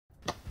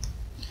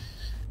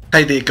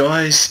Hey there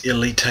guys,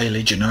 Elita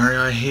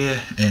Legionarii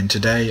here, and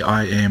today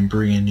I am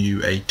bringing you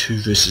a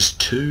 2 vs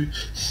 2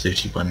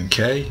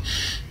 31k.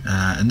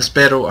 In this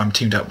battle I'm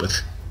teamed up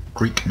with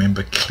Greek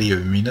member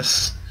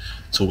Cleomenes.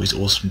 It's always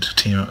awesome to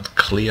team up with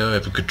Cleo. I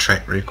have a good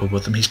track record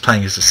with him. He's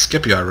playing as the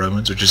Scipii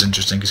Romans, which is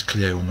interesting because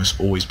Cleo almost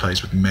always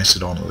plays with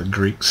Macedon or the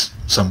Greeks,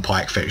 some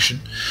Pike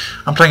faction.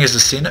 I'm playing as the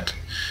Senate,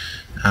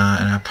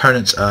 and our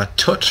opponents are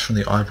Tut from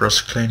the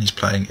IBEROS clan. He's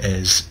playing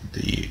as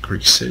the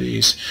Greek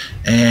cities,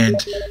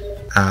 and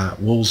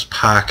Wolves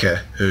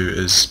Parker, who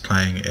is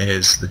playing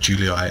as the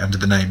Julii under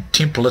the name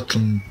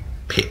Templitan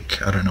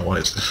Peck. I don't know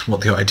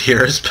what the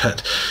idea is,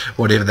 but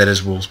whatever that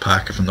is, Wolves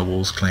Parker from the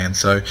Wolves clan.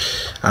 So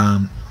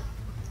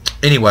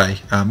anyway,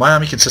 my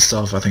army consists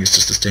of, I think it's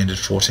just a standard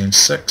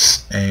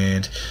 14-6,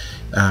 and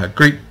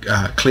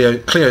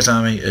Cleo's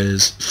army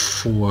is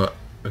 4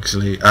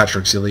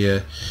 Archer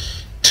Auxilia,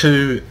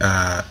 2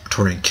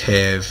 Praetorian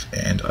Cav,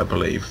 and I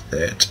believe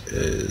that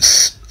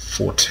is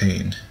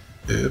 14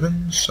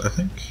 Urbans, I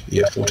think.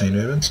 Yeah, 14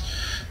 Urbans.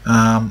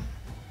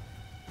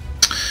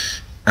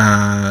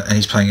 And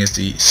he's playing as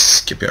the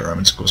Scipii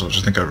Romans, of course, which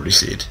I think I already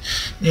said.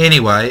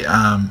 Anyway,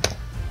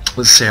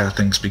 let's see how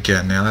things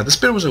begin. Now, this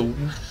battle was a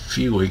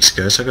few weeks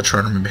ago, so I've got to try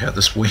and remember how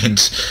this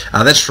went.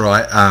 That's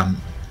right,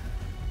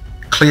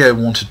 Cleo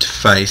wanted to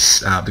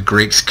face the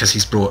Greeks because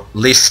he's brought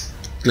less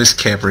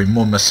cavalry,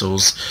 more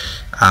missiles,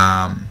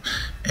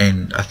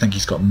 and I think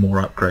he's got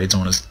more upgrades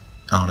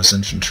on his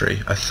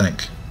infantry, I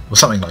think. Or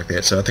something like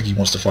that, so I think he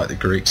wants to fight the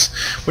Greeks,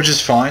 which is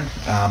fine.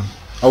 I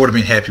would have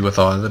been happy with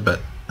either,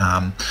 but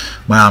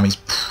my army's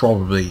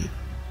probably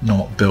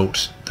not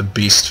built the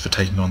best for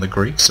taking on the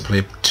Greeks. I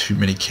probably have too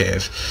many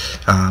cav,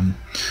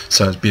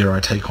 so it's better I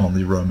take on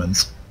the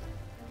Romans.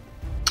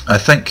 I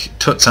think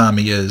Tut's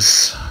army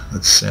is,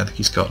 let's see, I think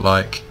he's got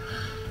like,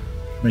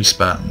 how many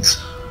Spartans?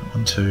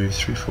 1, 2,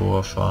 3,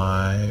 4,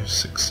 5,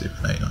 6, 7,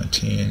 8, 9,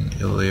 10,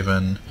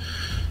 11,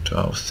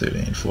 12,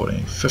 13,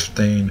 14,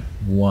 15,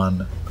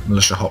 1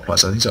 militia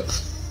hoplites. I think he's got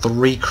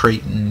 3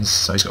 Cretans,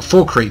 so he's got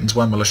 4 Cretans,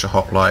 1 militia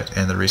hoplite,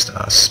 and the rest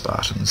are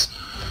Spartans.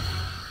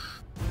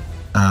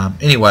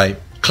 Anyway,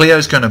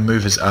 Cleo's going to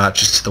move his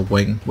archers to the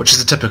wing, which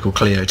is a typical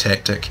Cleo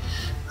tactic.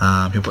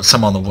 He'll put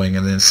some on the wing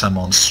and then some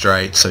on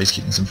straight, so he's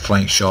getting some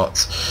flank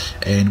shots.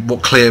 And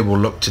what Cleo will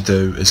look to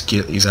do is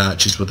get these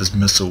archers with his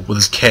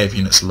cav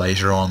units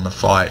later on in the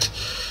fight.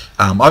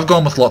 I've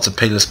gone with lots of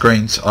peeler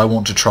screens. I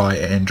want to try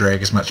and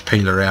drag as much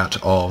peeler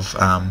out of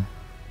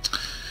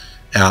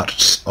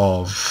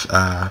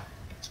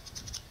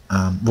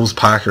Wolves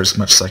Parker as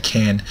much as I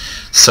can,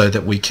 so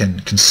that we can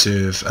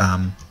conserve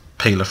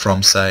peeler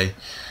from, say,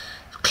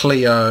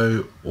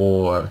 Cleo,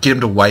 or get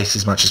him to waste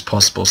as much as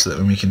possible, so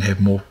that we can have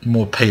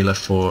more peeler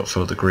for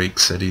the Greek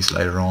cities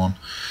later on,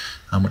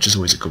 which is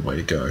always a good way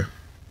to go.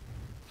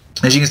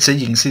 As you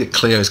can see that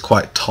Cleo is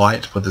quite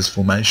tight with his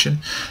formation.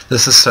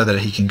 This is so that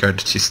he can go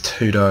to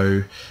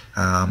Testudo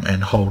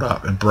and hold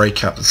up and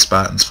break up the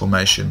Spartans'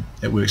 formation.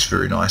 It works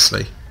very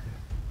nicely.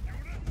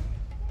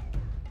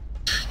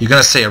 You're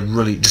going to see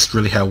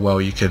really how well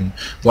you can,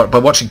 by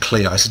watching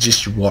Cleo. I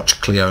suggest you watch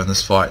Cleo in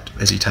this fight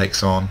as he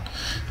takes on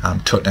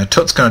Tut. Now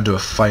Tut's going to do a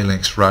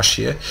phalanx rush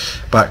here,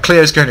 but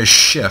Cleo's going to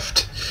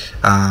shift.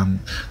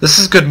 This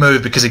is a good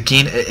move because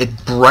again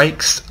it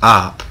breaks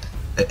up.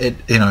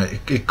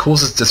 It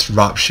causes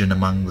disruption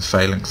among the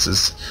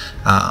phalanxes.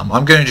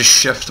 I'm going to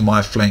shift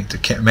my flank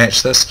to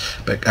match this,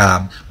 but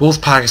Wolves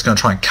Parker is going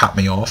to try and cut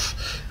me off.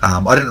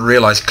 I didn't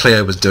realise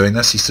Cleo was doing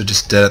this. He sort of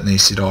just did it, and he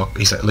said, "Oh,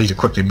 he's like, Elita,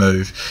 quickly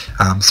move."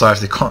 So I have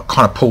to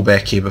kind of pull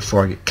back here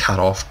before I get cut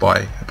off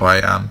by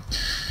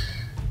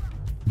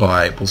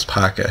Wolves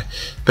Parker.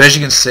 But as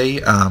you can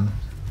see,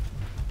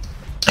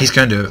 he's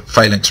going to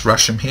phalanx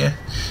rush him here.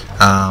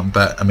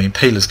 But I mean,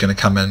 Peeler's going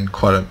to come in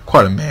quite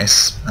a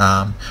mass.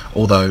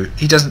 Although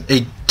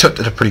Tut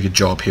did a pretty good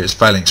job here. His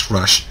phalanx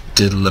rush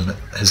did limit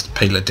his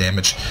Peeler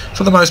damage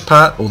for the most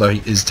part, although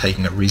he is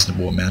taking a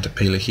reasonable amount of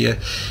Peeler here.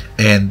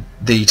 And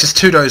the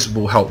Testudos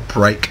will help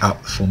break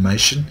up the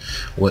formation.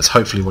 Well, that's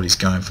hopefully what he's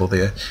going for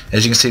there.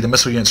 As you can see, the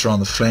missile units are on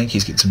the flank.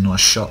 He's getting some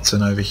nice shots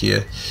in over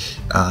here.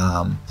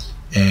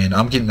 And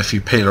I'm getting a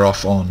few Peeler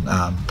off on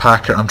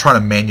Parker. I'm trying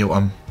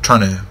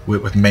to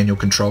work with manual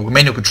control.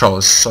 Manual control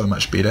is so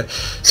much better.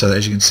 So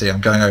as you can see,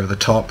 I'm going over the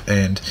top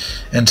and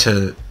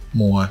into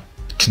more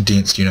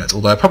condensed units,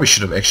 although I probably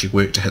should have actually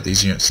worked to hit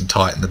these units and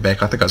tight in the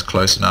back. I think I was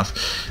close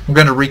enough. I'm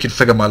going to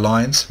reconfigure my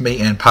lines.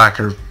 Me and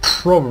Parker are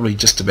probably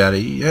just about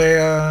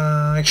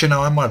actually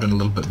no, I might have been a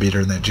little bit better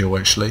in that duel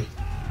actually.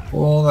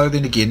 Although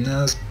then again,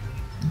 it's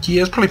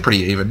probably pretty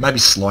even, maybe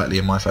slightly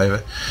in my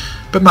favour,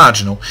 but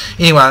marginal.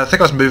 Anyway, I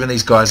think I was moving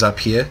these guys up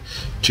here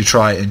to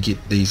try and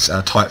get these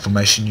tight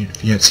formation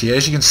units here.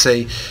 As you can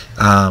see,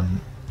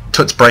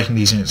 Tut's breaking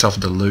these units off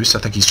into loose. I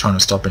think he's trying to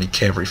stop any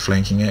cavalry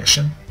flanking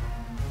action.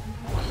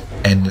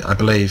 And I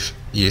believe,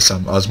 yes, I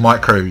was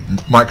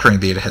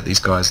microing there to hit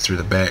these guys through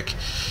the back,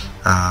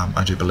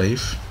 I do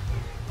believe.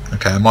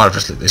 Okay, I might have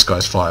just let these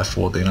guys fire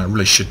forward then. I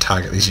really should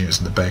target these units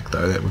in the back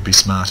though, that would be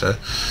smarter.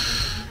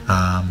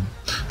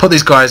 But put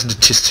these guys into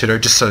Testudo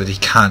just so that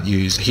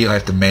he'll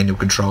have the manual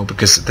control,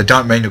 because if they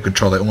don't manual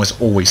control, they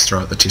almost always throw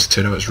at the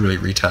Testudo. It's really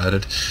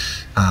retarded,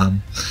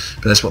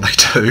 but that's what they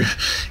do.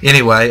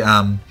 Anyway,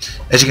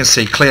 as you can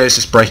see, Cleo's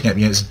just breaking up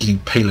units and getting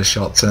peeler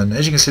shots in.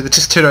 As you can see, the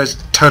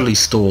Testudo's totally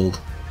stalled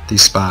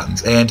these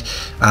Spartans, and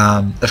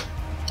if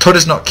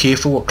Tuta's not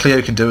careful, what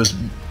Cleo can do is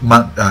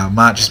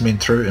march his men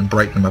through and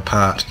break them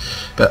apart,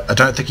 but I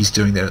don't think he's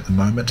doing that at the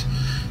moment.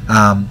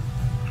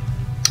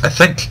 I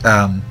think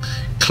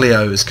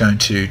Cleo is going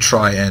to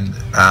try and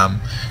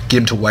get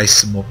him to waste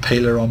some more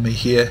peeler on me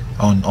here,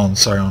 on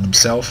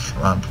himself,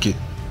 get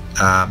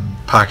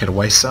Parker to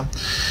waste some.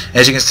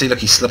 As you can see, look,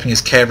 he's slipping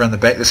his cav around the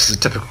back. This is a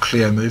typical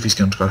Cleo move. He's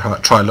going to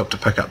try look to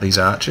pick up these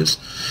archers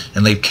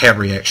and leave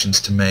cavalry actions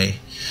to me.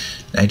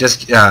 Now he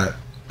does.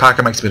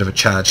 Parker makes a bit of a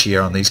charge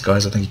here on these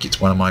guys. I think he gets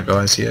one of my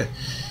guys here.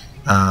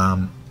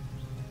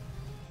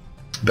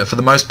 But for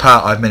the most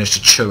part, I've managed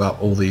to chew up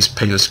all these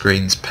peeler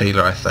screens,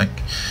 I think,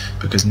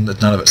 because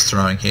none of it's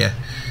throwing here.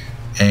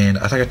 And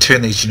I think I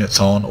turned these units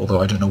on,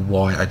 although I don't know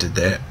why I did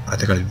that. I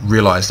think I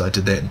realised I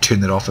did that and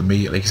turned that off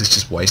immediately, because it's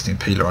just wasting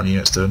peeler on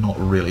units that are not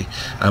really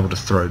able to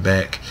throw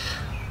back.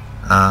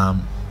 I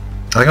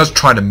think I was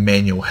trying to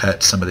manual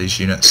hit some of these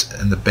units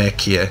in the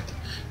back here,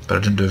 but I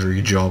didn't do a very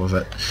good job of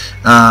it.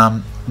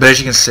 But as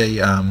you can see,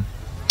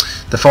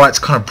 the fight's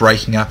kind of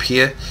breaking up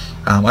here.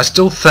 I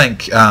still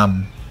think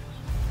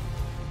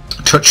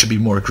Tut should be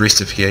more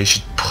aggressive here. He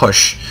should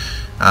push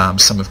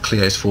some of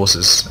Cleo's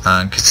forces,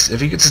 because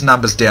if he gets his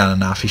numbers down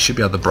enough, he should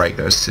be able to break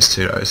those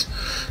Testudos,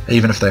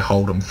 even if they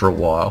hold him for a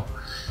while.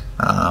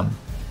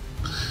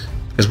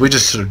 Because we're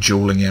just sort of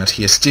dueling out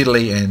here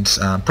steadily and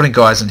putting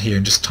guys in here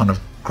and just kind of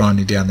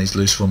grinding down these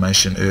loose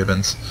formation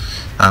urbans.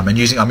 And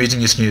I'm using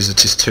this new as a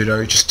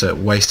Testudo just to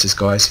waste his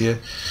guys here.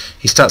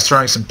 He starts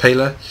throwing some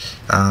peeler.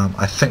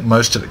 I think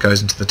most of it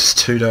goes into the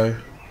Testudo.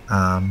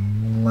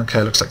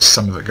 Okay, looks like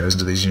some of it goes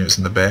into these units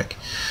in the back.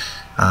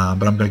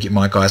 But I'm going to get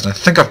my guys, and I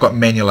think I've got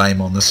manual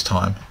aim on this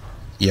time.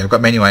 Yeah, I've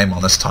got manual aim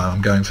on this time.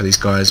 I'm going for these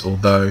guys,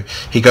 although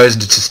he goes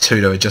into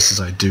Testudo just as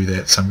I do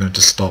that, so I'm going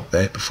to stop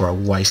that before I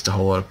waste a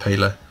whole lot of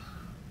peeler.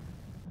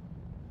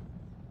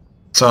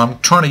 So I'm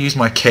trying to use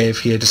my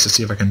cav here just to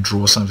see if I can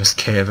draw some of his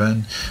cav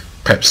in,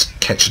 perhaps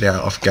catch it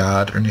out off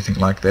guard or anything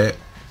like that.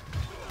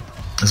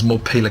 There's more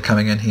peeler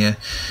coming in here.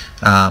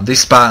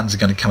 These Spartans are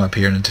going to come up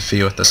here and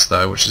interfere with this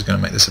though, which is going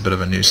to make this a bit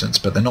of a nuisance,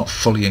 but they're not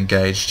fully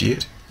engaged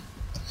yet.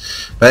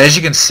 But as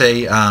you can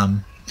see,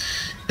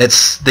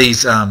 it's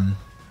these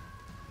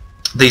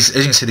as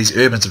you can see, these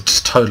urbans have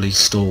just totally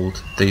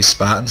stalled these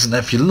Spartans, and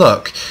if you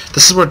look,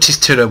 this is what a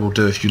Testudo will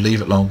do if you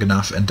leave it long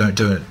enough and don't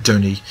do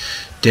any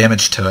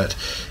damage to it.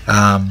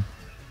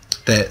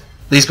 That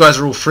these guys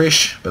are all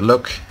fresh, but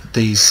look,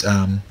 these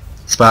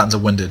Spartans are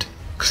winded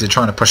because they're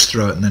trying to push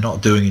through it and they're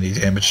not doing any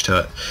damage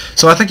to it.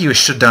 So I think he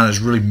should have done is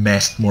really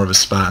massed more of his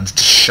Spartans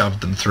to shove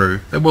them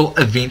through. It will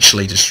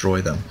eventually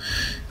destroy them.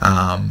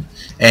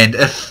 And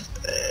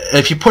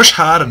if you push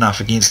hard enough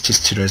against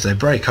Testudos, they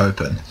break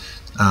open,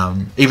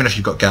 even if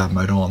you've got guard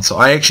mode on. So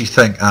I actually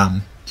think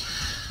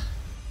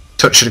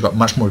Tut should have got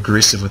much more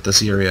aggressive with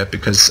this area,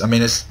 because I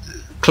mean,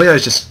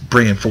 Cleo's just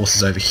bringing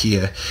forces over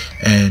here,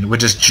 and we're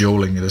just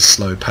dueling at a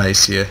slow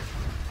pace here.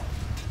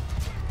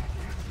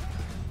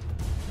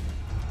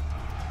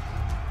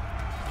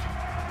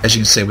 As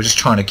you can see, we're just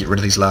trying to get rid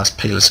of these last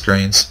peeler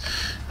screens.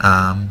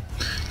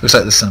 Looks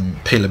like there's some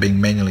peeler being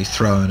manually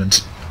thrown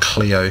into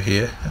Cleo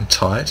here and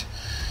tight.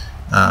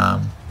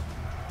 I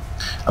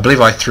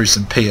believe I threw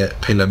some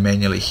peeler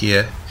manually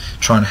here,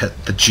 trying to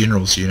hit the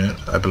general's unit,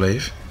 I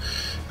believe.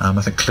 I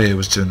think Cleo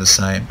was doing the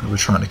same. We were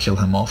trying to kill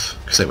him off,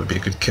 because that would be a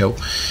good kill.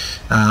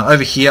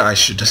 Over here I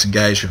should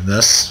disengage from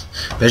this.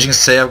 But as you can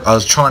see, I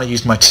was trying to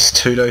use my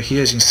Testudo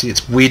here. As you can see,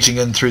 it's wedging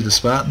in through the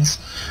Spartans.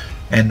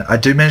 And I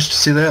do manage to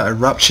see that. I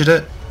ruptured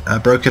it,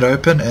 broke it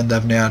open, and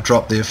they've now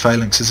dropped their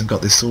phalanxes and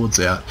got their swords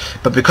out.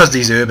 But because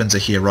these urbans are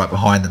here right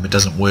behind them, it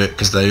doesn't work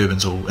because the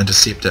urbans will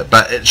intercept it.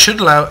 But it should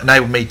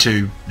enable me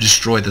to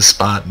destroy the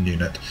Spartan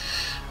unit.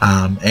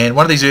 And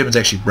one of these urbans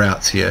actually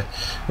routes here,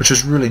 which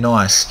was really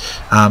nice.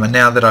 And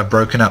now that I've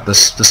broken up the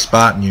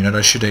Spartan unit,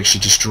 I should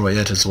actually destroy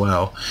it as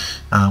well,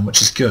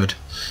 which is good.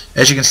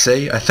 As you can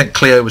see, I think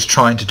Cleo was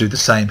trying to do the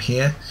same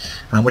here,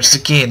 which is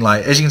again,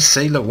 like, as you can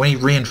see, look, when he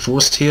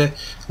reinforced here,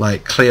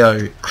 like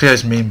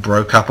Cleo's men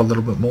broke up a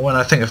little bit more, and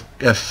I think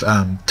if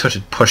Tut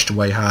had pushed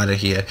away harder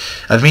here,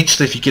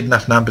 eventually if you get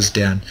enough numbers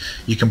down,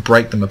 you can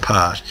break them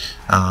apart,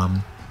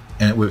 and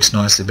it works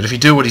nicely. But if you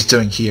do what he's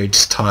doing here, he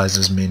just tires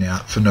his men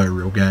out for no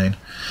real gain.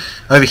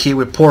 Over here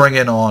we're pouring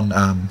in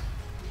on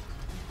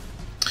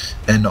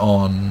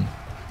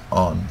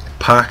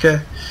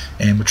Parker,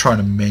 and we're trying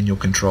to manual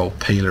control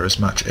peeler as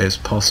much as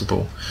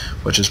possible,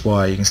 which is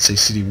why you can see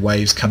city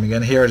waves coming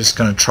in here. I'm just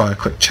going to try a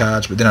quick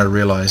charge, but then I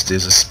realised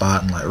there's a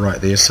Spartan like right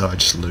there, so I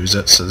just lose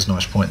it, so there's no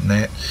much point in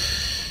that.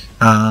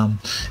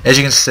 As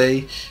you can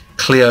see,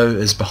 Cleo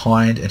is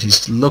behind and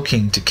he's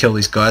looking to kill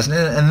these guys,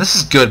 and this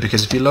is good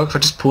because if you look, if I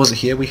just pause it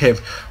here, we have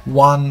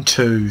 1,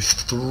 2,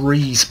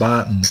 3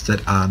 Spartans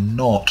that are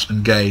not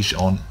engaged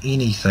on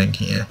anything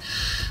here,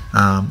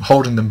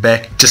 holding them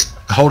back, just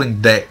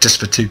holding that just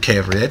for 2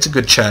 cavalry. That's a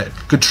good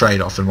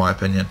trade-off in my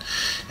opinion.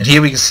 And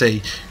here we can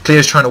see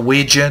Cleo's trying to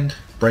wedge in,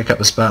 break up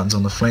the Spartans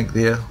on the flank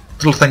there.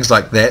 Little things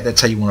like that,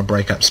 that's how you want to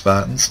break up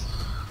Spartans.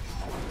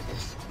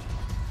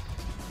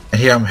 And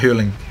here I'm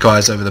hurling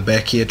guys over the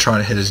back here, trying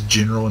to hit his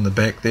general in the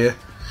back there.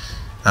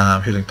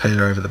 Hurling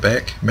Peter over the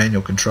back,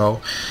 manual control.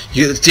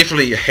 It's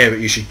definitely a habit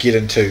you should get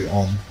into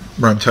on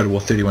Rome Total War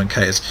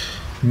 31k, is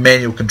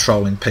manual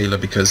controlling Peeler,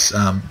 because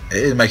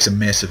it makes a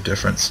massive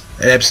difference,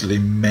 an absolutely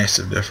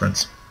massive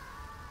difference.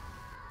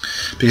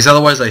 Because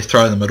otherwise they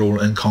throw them at all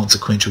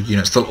inconsequential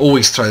units. They'll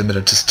always throw them at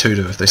a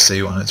Testudo if they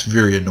see one. It's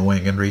very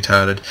annoying and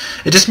retarded.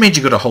 It just means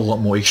you've got a whole lot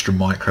more extra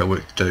micro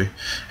work to do.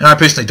 And I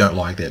personally don't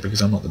like that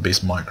because I'm not the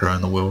best micro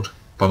in the world,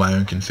 by my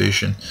own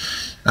confession.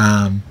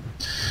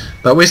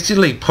 But we're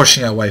steadily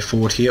pushing our way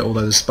forward here,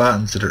 although the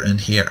Spartans that are in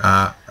here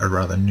are a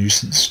rather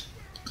nuisance.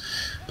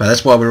 But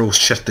that's why we're all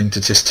shifting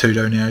to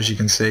Testudo now, as you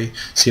can see.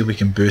 See if we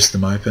can burst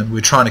them open.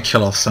 We're trying to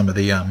kill off some of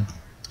the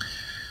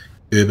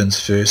urbans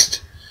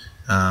first.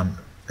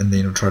 And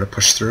then we'll try to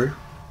push through.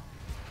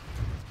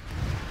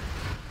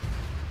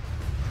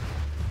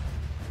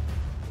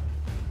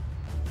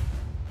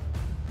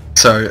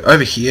 So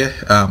over here,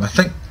 I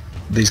think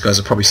these guys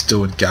are probably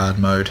still in guard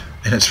mode,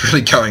 and it's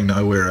really going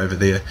nowhere over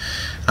there.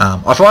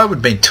 If I would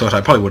have been Tut, I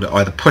probably would have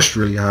either pushed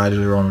really hard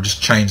earlier on or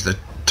just changed the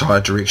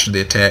entire direction of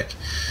the attack.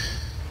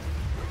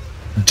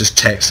 And just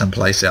attack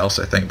someplace else,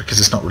 I think, because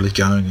it's not really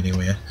going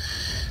anywhere.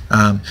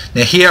 Now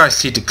here I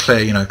said to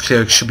Claire, you know,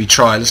 Claire should be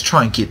let's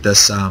try and get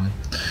this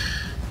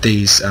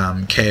these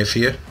cav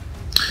here.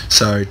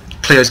 So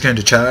Cleo's going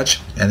to charge,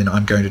 and then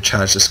I'm going to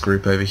charge this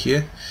group over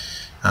here,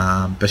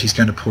 but he's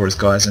going to pour his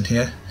guys in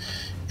here,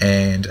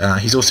 and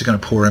he's also going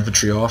to pour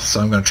infantry off, so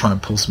I'm going to try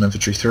and pull some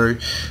infantry through.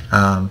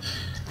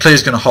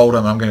 Cleo's going to hold him,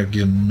 and I'm going to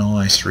get a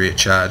nice rear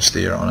charge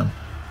there on him,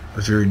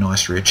 a very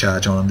nice rear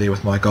charge on him there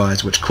with my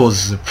guys, which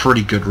causes a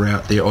pretty good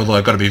route there, although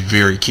I've got to be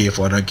very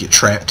careful I don't get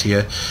trapped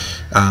here,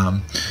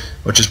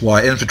 which is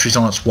why infantry's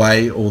on its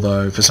way,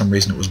 although for some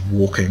reason it was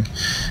walking.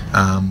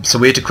 So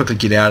we had to quickly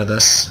get out of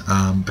this,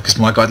 because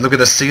my guy, look at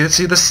this,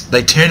 see this,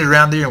 they turned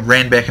around there and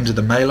ran back into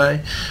the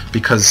melee,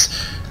 because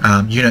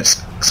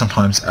units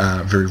sometimes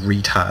are very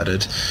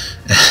retarded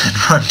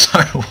in Rome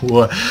Total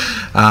War,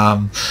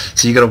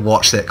 so you got to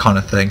watch that kind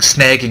of thing.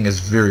 Snagging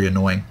is very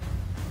annoying.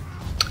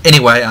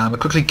 Anyway, we'll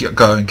quickly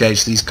go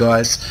engage these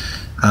guys,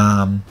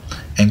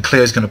 and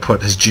Cleo's going to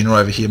put his general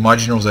over here. My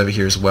general's over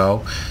here as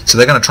well, so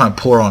they're going to try and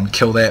pour on and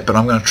kill that, but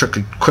I'm going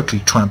to quickly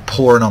try and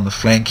pour in on the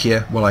flank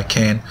here while I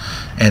can,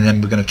 and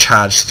then we're going to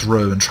charge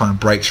through and try and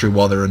break through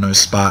while there are no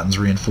Spartans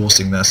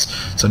reinforcing this.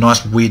 So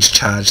nice wedge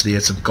charge there,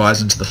 some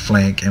guys into the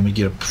flank, and we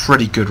get a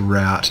pretty good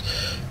route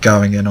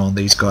going in on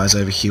these guys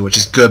over here, which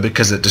is good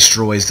because it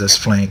destroys this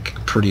flank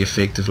pretty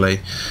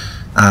effectively.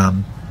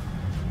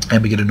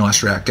 And we get a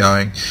nice route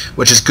going,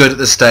 which is good at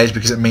this stage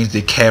because it means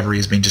their cavalry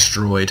has been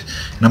destroyed.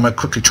 And I'm going to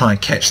quickly try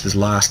and catch this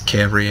last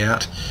cavalry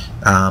out,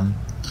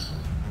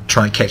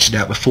 try and catch it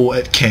out before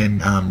it can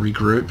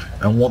regroup.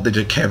 I want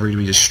the cavalry to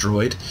be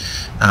destroyed.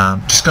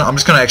 I'm just going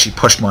to actually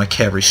push my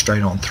cavalry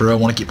straight on through. I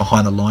want to get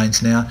behind the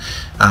lines now,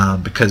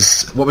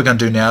 because what we're going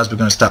to do now is we're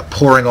going to start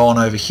pouring on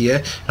over here,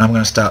 and I'm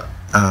going to start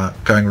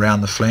going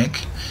around the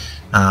flank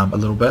a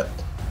little bit.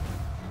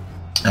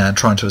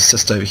 Trying to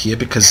assist over here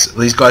because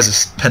these guys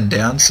are pinned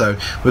down, so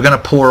we're going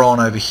to pour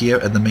on over here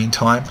in the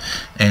meantime,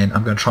 and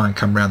I'm going to try and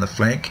come around the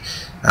flank.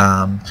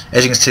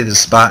 As you can see, there's a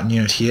Spartan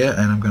unit here,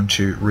 and I'm going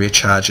to rear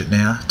charge it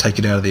now, take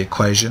it out of the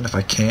equation if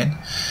I can,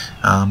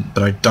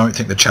 but I don't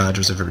think the charge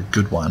was a very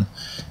good one,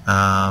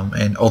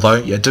 and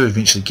although I do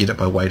eventually get it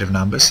by weight of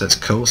numbers, so that's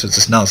cool. So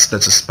it's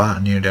that's a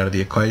Spartan unit out of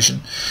the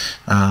equation,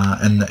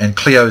 and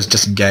Cleo is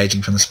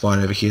disengaging from this fight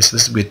over here, so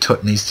this is where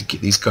Tut needs to get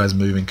these guys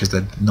moving because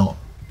they're not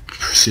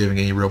serving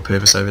any real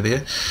purpose over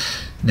there.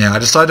 Now I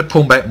decided to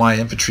pull back my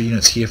infantry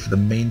units here for the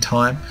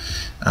meantime,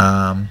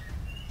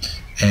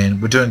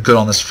 and we're doing good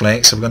on this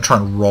flank, so we're going to try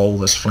and roll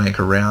this flank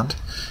around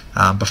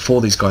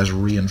before these guys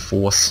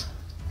reinforce.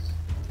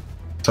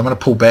 So I'm going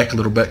to pull back a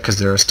little bit because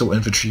there are still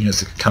infantry units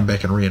that can come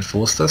back and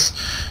reinforce this.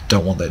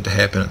 Don't want that to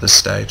happen at this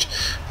stage,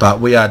 but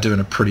we are doing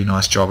a pretty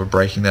nice job of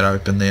breaking that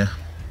open there.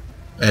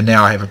 And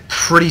now I have a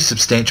pretty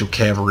substantial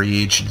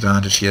cavalry edge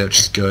advantage here, which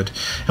is good.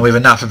 And we have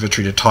enough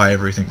infantry to tie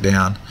everything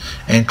down.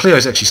 And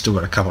Cleo's actually still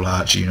got a couple of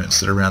archer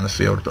units that are around the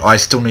field, but I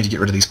still need to get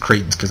rid of these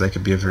Cretans because they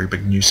could be a very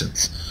big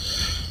nuisance.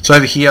 So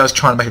over here I was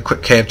trying to make a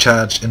quick cav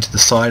charge into the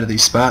side of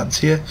these Spartans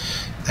here,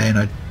 and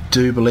I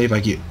do believe I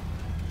get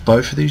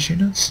both of these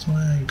units.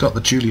 I got the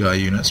Julii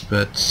units,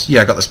 but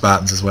yeah, I got the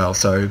Spartans as well,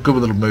 so good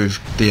little move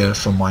there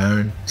from my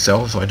own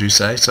self, if I do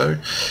say so.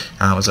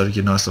 I was able to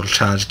get a nice little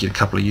charge, get a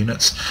couple of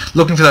units.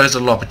 Looking for those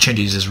little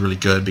opportunities is really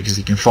good because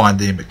you can find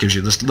them. It gives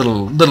you this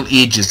little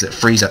edges that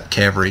frees up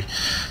cavalry.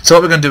 So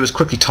what we're going to do is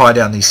quickly tie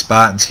down these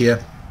Spartans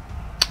here.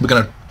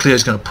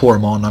 Cleo's going to pour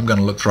him on. I'm going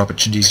to look for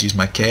opportunities to use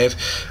my cav.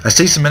 I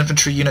see some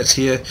infantry units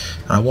here,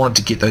 and I wanted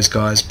to get those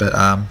guys, but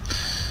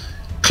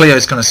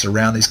Cleo's going to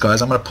surround these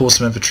guys. I'm going to pour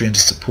some infantry in to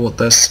support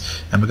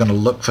this, and we're going to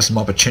look for some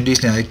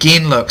opportunities. Now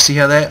again, look, see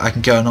how that? I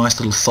can go a nice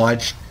little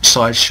side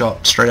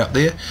shot straight up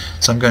there.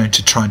 So I'm going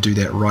to try and do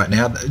that right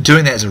now.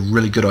 Doing that is a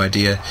really good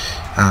idea,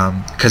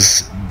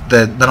 because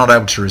they're not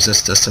able to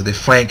resist us, so their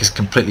flank is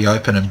completely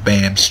open, and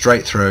bam,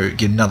 straight through,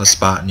 get another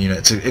Spartan unit.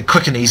 It's a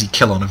quick and easy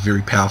kill on a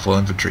very powerful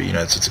infantry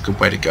unit, so it's a good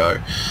way to go.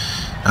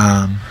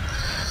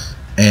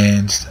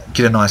 And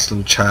get a nice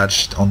little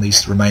charge on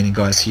these remaining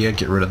guys here,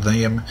 get rid of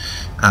them.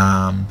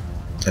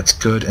 That's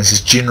good. And there's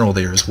this general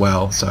there as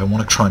well, so I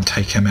want to try and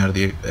take him out of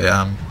the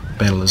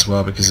battle as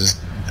well, because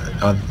there's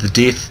either the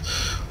death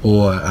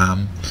or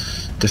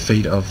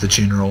defeat of the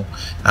general,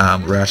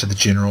 rout of the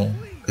general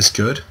is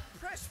good.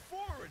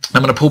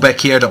 I'm going to pull back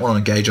here. I don't want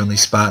to engage on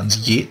these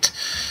Spartans yet.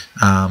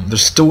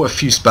 There's still a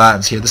few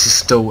Spartans here. This is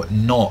still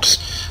not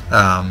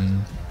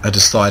a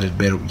decided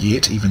battle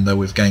yet. Even though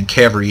we've gained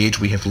cavalry edge,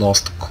 we have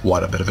lost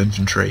quite a bit of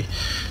infantry.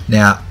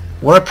 Now,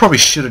 what I probably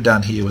should have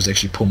done here was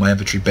actually pull my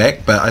infantry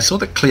back, but I saw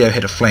that Cleo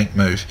had a flank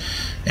move,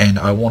 and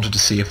I wanted to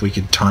see if we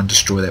could try and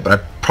destroy that, but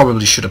I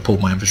probably should have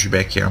pulled my infantry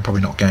back here. I'm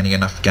probably not gaining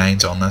enough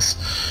gains on this.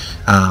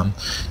 Now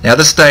at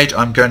this stage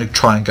I'm going to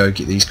try and go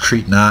get these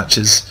Cretan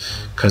archers,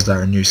 because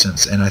they're a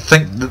nuisance, and I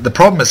think the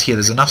problem is here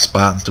there's enough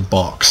Spartans to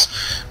box,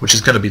 which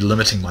is going to be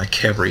limiting my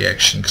cavalry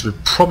action, because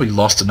we've probably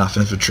lost enough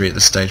infantry at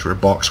this stage where a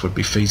box would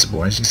be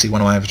feasible. And as you can see, one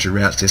of my infantry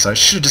routes there, so I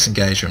should have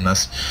disengaged from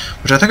this,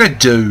 which I think I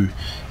do.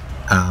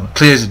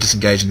 Cleo's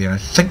disengaging there, and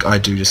I think I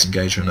do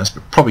disengage from this,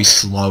 but probably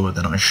slower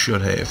than I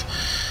should have.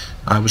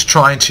 I was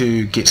trying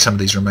to get some of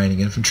these remaining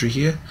infantry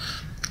here,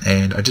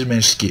 and I did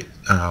manage to get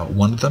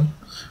one of them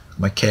with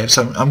my cav,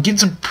 so I'm getting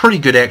some pretty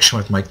good action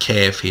with my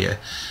cav here,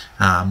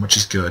 which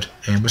is good.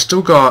 And we've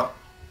still got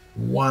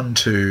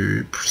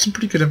some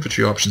pretty good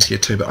infantry options here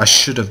too, but I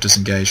should have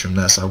disengaged from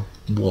this. I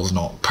was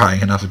not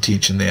paying enough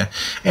attention there.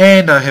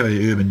 And I have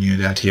an urban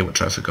unit out here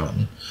which I've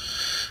forgotten.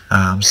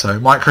 So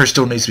micro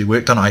still needs to be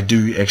worked on. I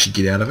do actually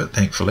get out of it,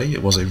 thankfully.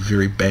 It was a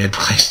very bad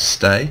place to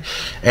stay,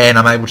 and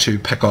I'm able to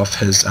pick off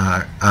his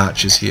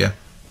archers here.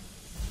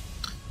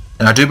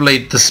 And I do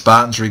believe the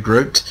Spartans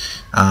regrouped,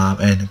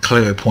 and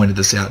Cleo pointed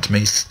this out to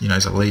me. You know,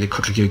 he's like, Elita,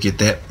 quickly go get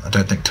that. I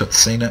don't think TuT's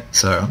seen it,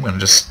 so I'm going to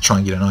just try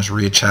and get a nice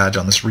rear charge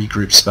on this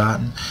regrouped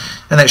Spartan,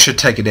 and that should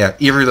take it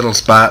out. Every little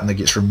Spartan that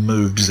gets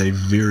removed is a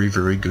very,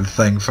 very good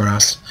thing for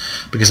us,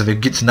 because if it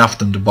gets enough of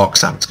them to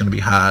box up, it's going to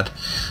be hard.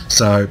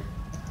 So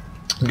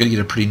I'm going to get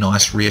a pretty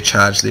nice rear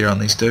charge there on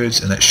these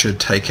dudes, and that should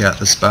take out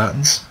the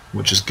Spartans,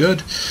 which is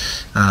good.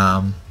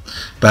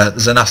 But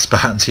there's enough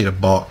Spartans here to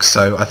box,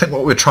 so I think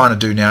what we're trying to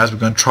do now is we're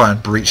going to try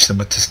and breach them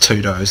with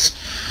Testudos,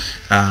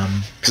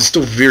 because it's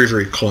still very,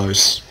 very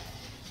close.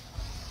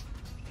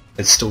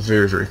 It's still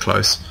very, very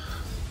close.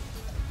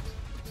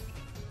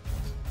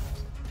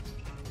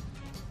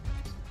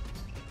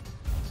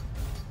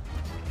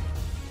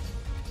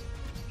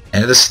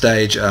 And at this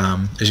stage,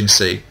 as you can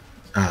see,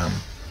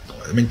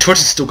 I mean, TuT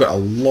has still got a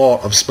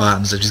lot of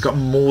Spartans. He's got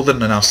more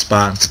than enough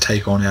Spartans to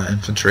take on our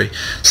infantry.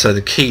 So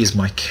the key is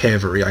my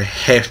cavalry. I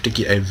have to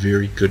get a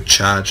very good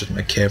charge with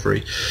my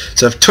cavalry.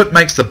 So if TuT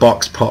makes the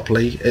box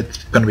properly,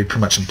 it's going to be pretty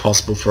much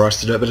impossible for us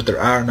to do it. But if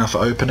there are enough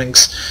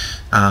openings,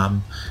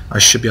 I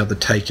should be able to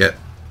take it.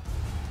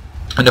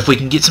 And if we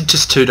can get some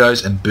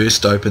Testudos and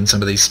burst open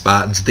some of these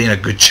Spartans, then a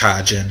good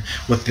charge in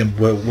with them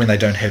when they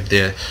don't have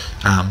their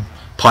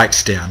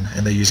pikes down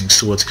and they're using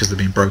swords because they've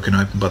been broken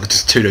open by the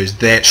Testudos.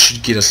 That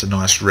should get us a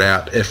nice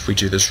rout if we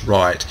do this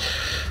right.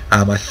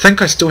 I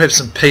think I still have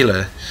some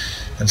Peeler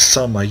in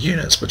some of my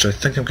units, which I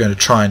think I'm going to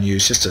try and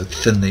use just to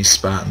thin these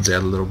Spartans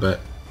out a little bit,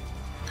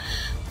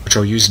 which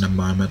I'll use in a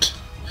moment.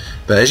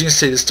 But as you can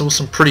see, there's still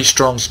some pretty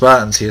strong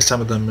Spartans here.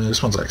 Some of them,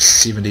 this one's like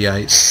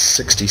 78,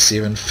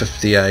 67,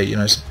 58, you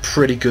know, some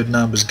pretty good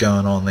numbers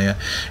going on there.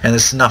 And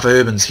there's enough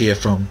urbans here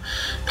from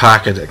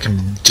Parker that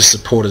can just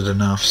support it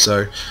enough.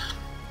 So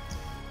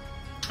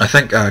I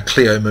think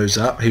Cleo moves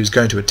up. He was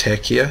going to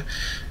attack here,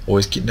 or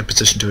he's getting in a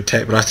position to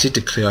attack, but I said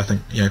to Cleo, I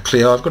think, you know,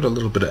 Cleo, I've got a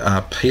little bit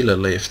of Peeler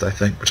left, I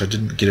think, which I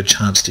didn't get a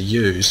chance to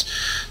use,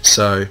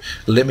 so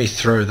let me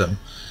throw them,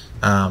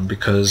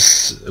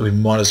 because we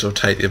might as well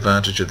take the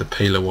advantage of the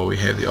Peeler while we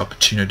have the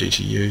opportunity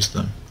to use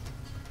them.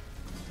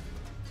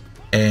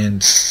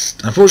 And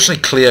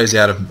unfortunately Cleo's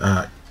out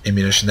of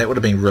ammunition. That would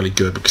have been really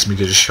good, because we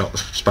could have shot the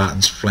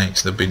Spartans'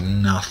 flanks. There'd be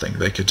nothing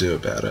they could do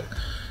about it.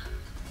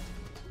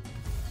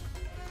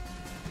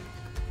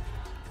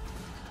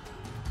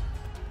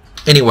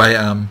 Anyway,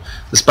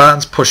 the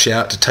Spartans push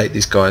out to take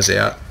these guys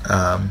out,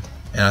 and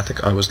I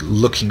think I was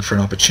looking for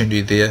an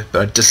opportunity there,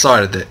 but I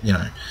decided that, you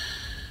know,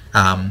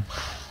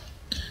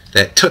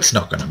 that TuT's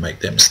not going to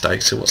make that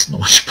mistake, so what's not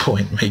much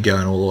point in me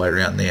going all the way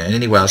around there. And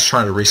anyway, I was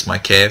trying to rest my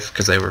cav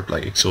because they were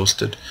like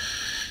exhausted,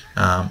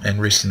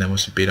 and resting them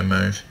was a better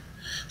move.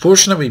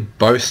 Fortunately, we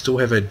both still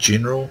have a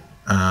general.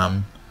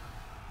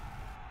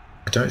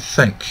 I don't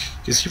think,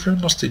 has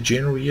everyone lost their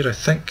general yet? I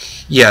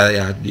think,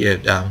 yeah,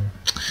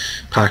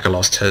 Parker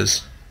lost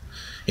his.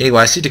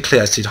 Anyway, I said to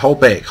Cleo, I said, hold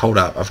back, hold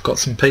up, I've got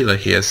some peeler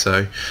here,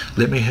 so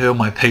let me hurl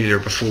my peeler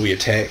before we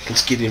attack.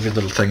 Let's get every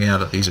little thing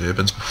out of these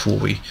urbans before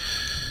we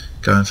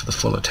go in for the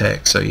full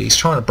attack. So yeah, he's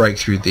trying to break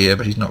through there,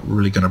 but he's not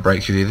really going to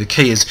break through there. The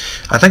key is,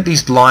 I think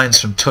these lines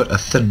from Tut are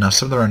thin enough,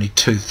 some of them are only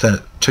too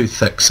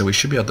thick, so we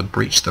should be able to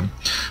breach them.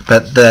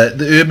 But the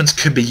urbans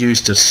could be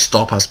used to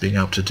stop us being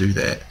able to do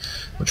that,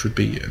 which would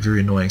be very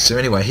annoying. So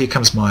anyway, here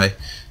comes my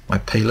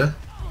peeler.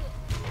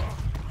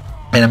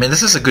 And I mean,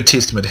 this is a good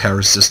testament to how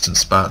resistant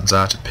Spartans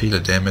are to peeler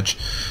damage,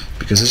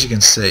 because as you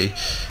can see,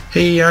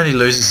 he only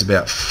loses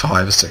about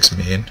 5 or 6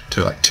 men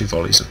to like 2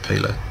 volleys of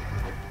peeler.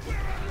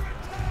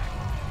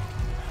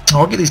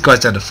 I'll get these guys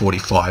down to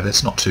 45,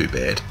 that's not too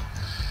bad.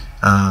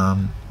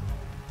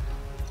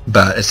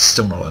 But it's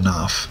still not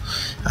enough.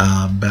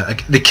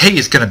 But the key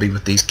is going to be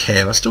with these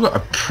cav. I've still got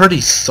a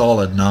pretty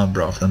solid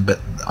number of them, but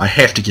I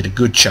have to get a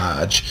good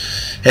charge.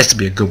 It has to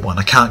be a good one.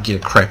 I can't get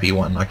a crappy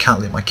one. I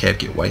can't let my cav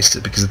get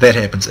wasted, because if that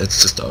happens,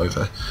 it's just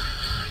over.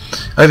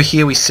 Over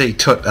here we see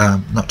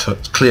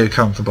Cleo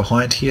coming from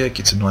behind here,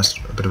 gets a nice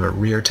bit of a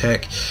rear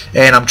attack,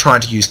 and I'm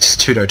trying to use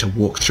Testudo to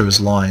walk through his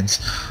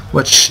lines,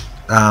 which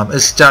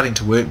is starting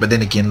to work, but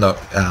then again, look,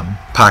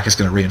 Parker's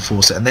going to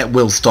reinforce it, and that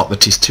will stop the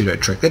Testudo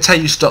trick. That's how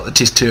you stop the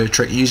Testudo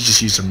trick. You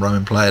just use some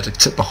Roman player to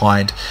sit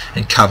behind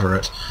and cover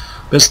it,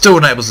 but it still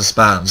enables the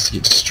Spartans to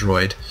get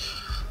destroyed.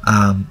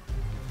 As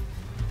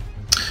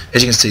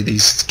you can see,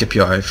 these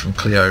Scipio from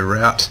Cleo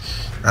route,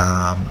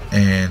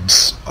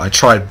 and I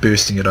tried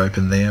bursting it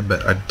open there,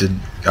 but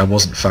I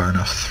wasn't far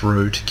enough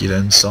through to get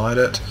inside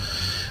it.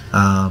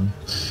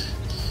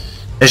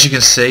 As you can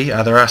see,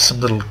 there are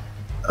some little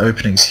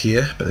openings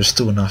here, but there's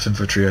still enough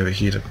infantry over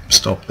here to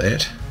stop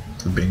that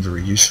from being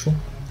very useful.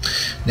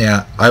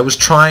 Now, I was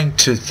trying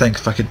to think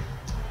if I could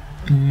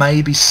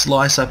maybe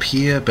slice up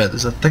here, but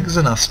I think there's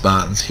enough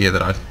Spartans here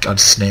that I'd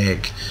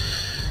snag.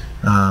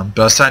 But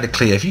I was saying to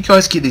Cleo, if you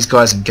guys get these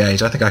guys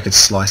engaged, I think I could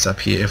slice up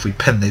here. If we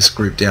pin this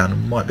group down,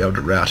 we might be able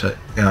to route it.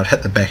 And I'd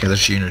hit the back of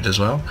this unit as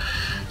well,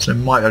 so we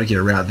might be able to get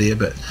a route there.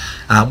 But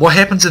what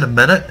happens in a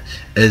minute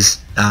is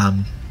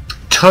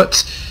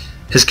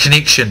his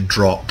connection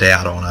dropped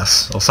out on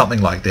us, or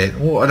something like that.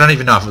 Well, I don't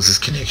even know if it was his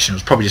connection. It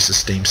was probably just a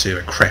Steam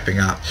server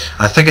crapping up.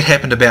 I think it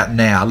happened about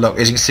now. Look,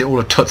 as you can see, all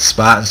the Tut's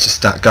Spartans just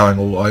start going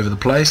all over the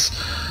place,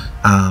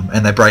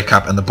 and they break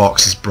up, and the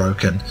box is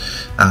broken.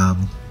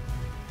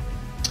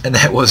 And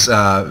that was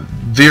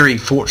very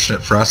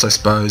fortunate for us, I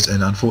suppose,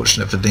 and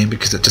unfortunate for them,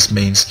 because it just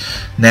means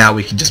now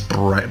we can just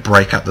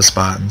break up the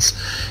Spartans.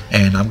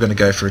 And I'm going to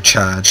go for a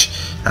charge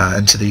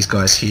into these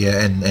guys here,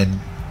 and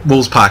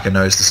Wolves Parker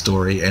knows the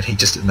story, and he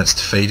just admits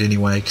defeat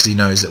anyway, because he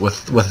knows that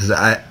with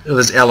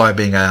his ally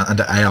being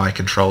under AI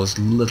control, there's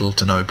little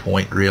to no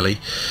point really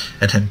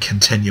in him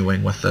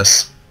continuing with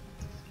this.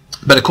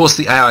 But of course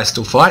the AI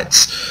still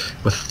fights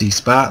with the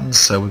Spartans,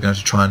 so we're going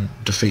to try and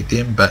defeat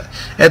them. But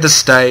at this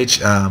stage,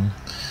 they're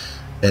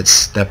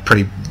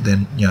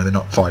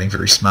not fighting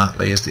very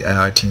smartly, as the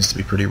AI tends to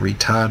be pretty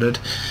retarded.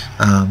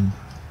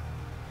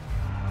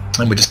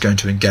 And we're just going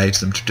to engage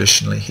them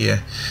traditionally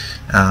here,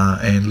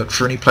 and look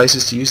for any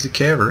places to use the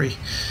cavalry.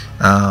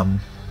 But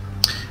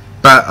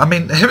I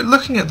mean,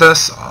 looking at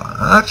this,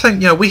 I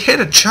think we had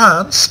a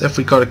chance if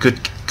we got a good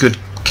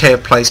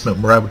cav placement.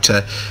 We're able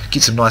to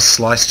get some nice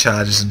slice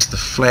charges into the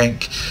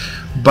flank.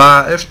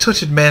 But if Tut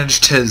had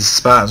managed his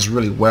Spartans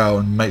really well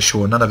and made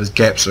sure none of his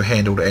gaps were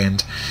handled,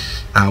 and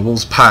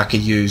Wolves Parker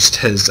used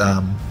his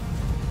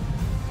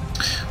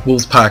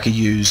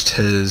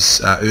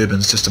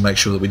urbans just to make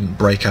sure that we didn't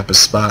break up his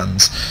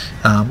Spartans,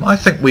 I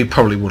think we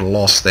probably would have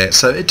lost that.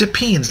 So it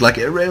depends. Like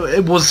it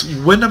was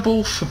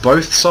winnable for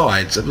both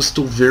sides. It was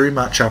still very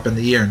much up in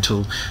the air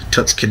until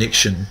Tut's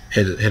connection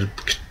had a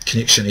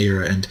connection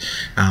error, and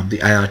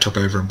the AI took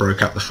over and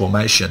broke up the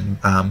formation,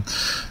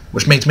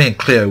 which means me and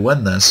Cleo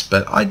win this.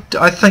 But I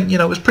think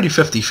it was pretty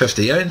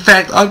 50-50. In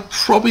fact, I'd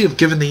probably have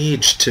given the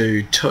edge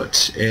to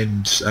Tut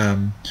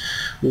and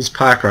Wolves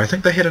Parker. I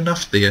think they had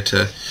enough there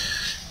to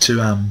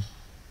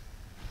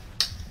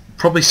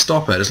probably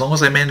stop it, as long as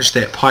they managed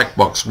that pike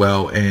box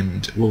well,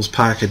 and Wolves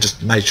Parker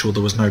just made sure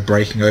there was no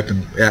breaking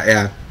open.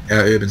 Our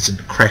urbans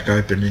didn't crack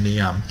open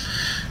any of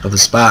the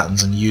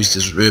Spartans, and used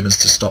his urbans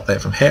to stop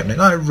that from happening.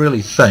 I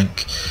really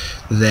think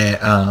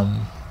that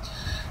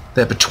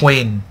that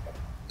between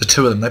the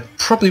two of them, they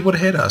probably would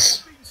have had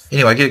us.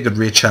 Anyway, I get a good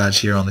rear charge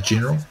here on the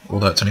general,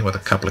 although it's only with a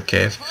couple of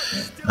cav.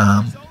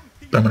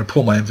 But I'm going to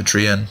pull my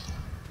infantry in,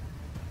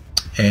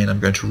 and I'm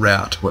going to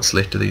rout what's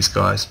left of these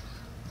guys.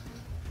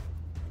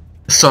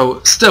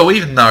 So still,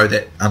 even though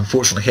that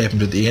unfortunately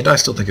happened at the end, I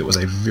still think it was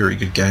a very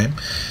good game.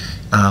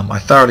 I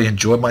thoroughly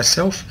enjoyed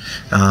myself,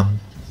 and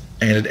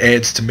it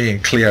adds to me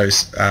and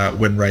Cleo's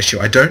win ratio.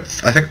 I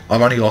think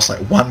I've only lost like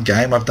one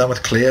game I've done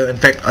with Cleo. In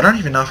fact, I don't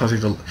even know if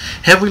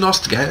have we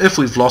lost a game. If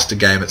we've lost a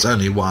game, it's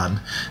only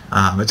one.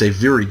 It's a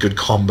very good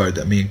combo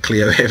that me and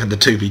Cleo have in the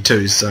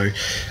 2v2s. So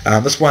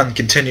this one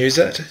continues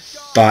it,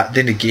 but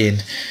then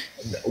again,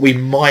 we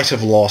might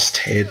have lost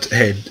had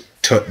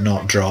Tut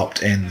not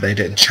dropped and they'd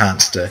had a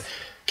chance to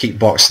keep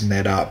boxing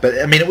that up.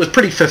 But I mean, it was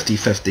pretty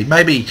 50-50,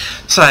 maybe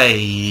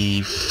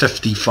say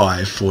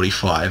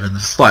 55-45, and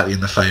slightly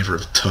in the favour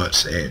of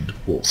Tut and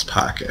Wolves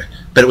Parker.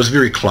 But it was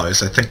very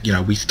close. I think, you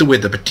know, we still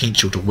had the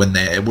potential to win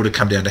that. It would have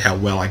come down to how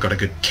well I got a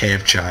good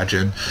cav charge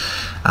in.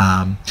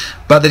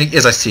 But then,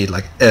 as I said,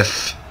 like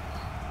if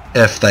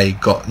they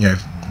got, you know,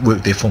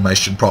 worked their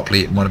formation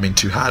properly, it might have been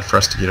too hard for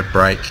us to get a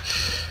break.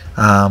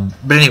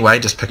 But anyway,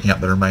 just picking up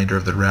the remainder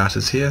of the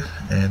routers here,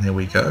 and there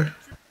we go.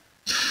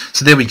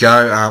 So there we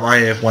go. I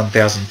have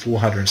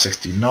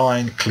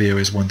 1,469, Cleo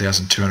is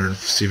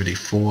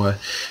 1,274,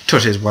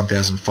 Tut has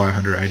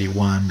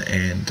 1,581,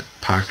 and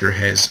Parker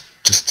has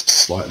just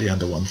slightly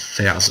under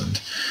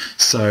 1,000.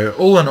 So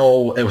all in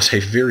all, it was a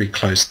very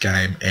close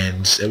game,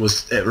 and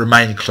it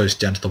remained close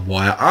down to the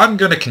wire. I'm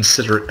going to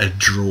consider it a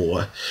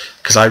draw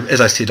because, as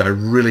I said, I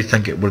really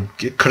think it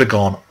could have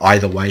gone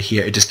either way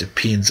here. It just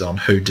depends on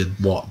who did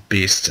what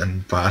best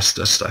and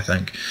fastest, I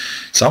think.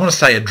 So I'm going to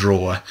say a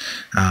draw.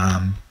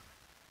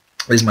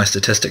 These are my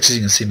statistics. As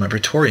you can see, my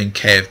Praetorian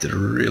Cav did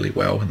really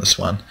well in this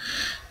one,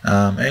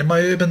 and my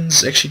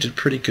Urbans actually did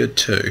pretty good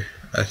too,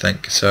 I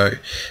think. So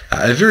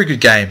a very good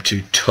game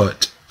to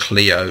Tut,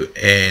 Cleo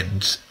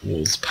and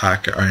Wolves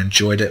Parker. I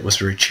enjoyed it. It was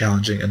very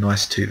challenging, a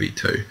nice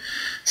 2v2.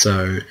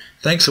 So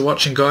thanks for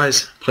watching,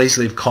 guys. Please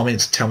leave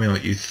comments, tell me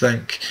what you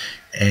think,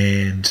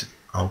 and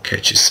I'll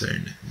catch you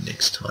soon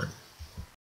next time.